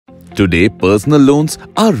Today, personal loans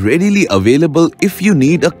are readily available if you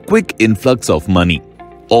need a quick influx of money.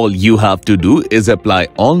 All you have to do is apply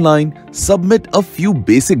online, submit a few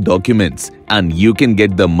basic documents, and you can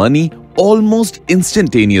get the money almost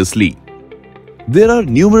instantaneously. There are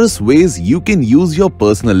numerous ways you can use your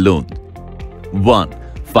personal loan. 1.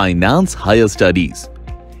 Finance higher studies.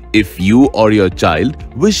 If you or your child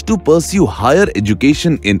wish to pursue higher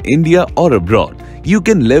education in India or abroad, you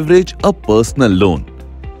can leverage a personal loan.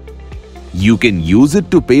 You can use it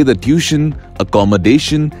to pay the tuition,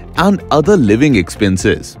 accommodation, and other living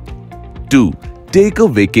expenses. 2. Take a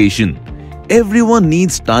vacation. Everyone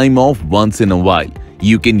needs time off once in a while.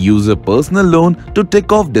 You can use a personal loan to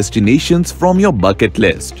tick off destinations from your bucket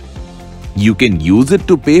list. You can use it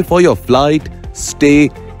to pay for your flight, stay,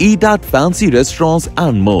 eat at fancy restaurants,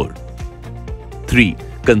 and more. 3.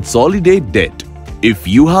 Consolidate debt. If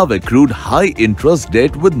you have accrued high-interest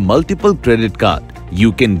debt with multiple credit cards,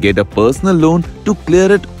 you can get a personal loan to clear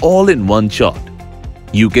it all in one shot.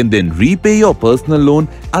 You can then repay your personal loan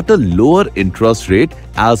at a lower interest rate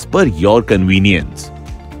as per your convenience.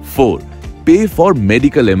 4. Pay for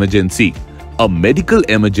medical emergency. A medical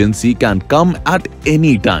emergency can come at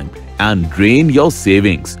any time and drain your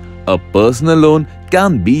savings. A personal loan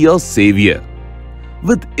can be your savior.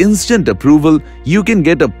 With instant approval, you can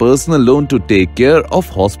get a personal loan to take care of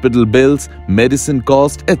hospital bills, medicine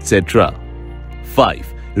costs, etc.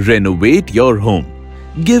 5. Renovate your home.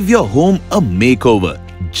 Give your home a makeover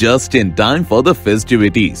just in time for the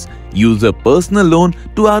festivities. Use a personal loan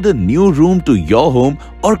to add a new room to your home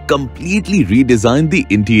or completely redesign the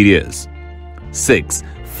interiors. 6.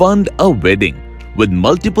 Fund a wedding. With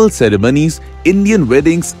multiple ceremonies, Indian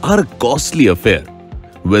weddings are a costly affair.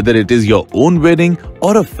 Whether it is your own wedding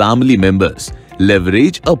or a family member's,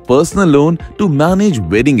 leverage a personal loan to manage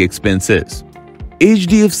wedding expenses.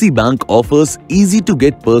 HDFC Bank offers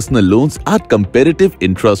easy-to-get personal loans at competitive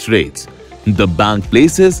interest rates. The bank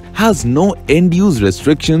places has no end-use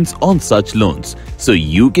restrictions on such loans, so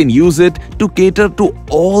you can use it to cater to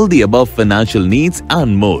all the above financial needs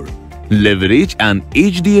and more. Leverage an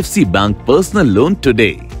HDFC Bank personal loan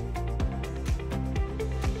today.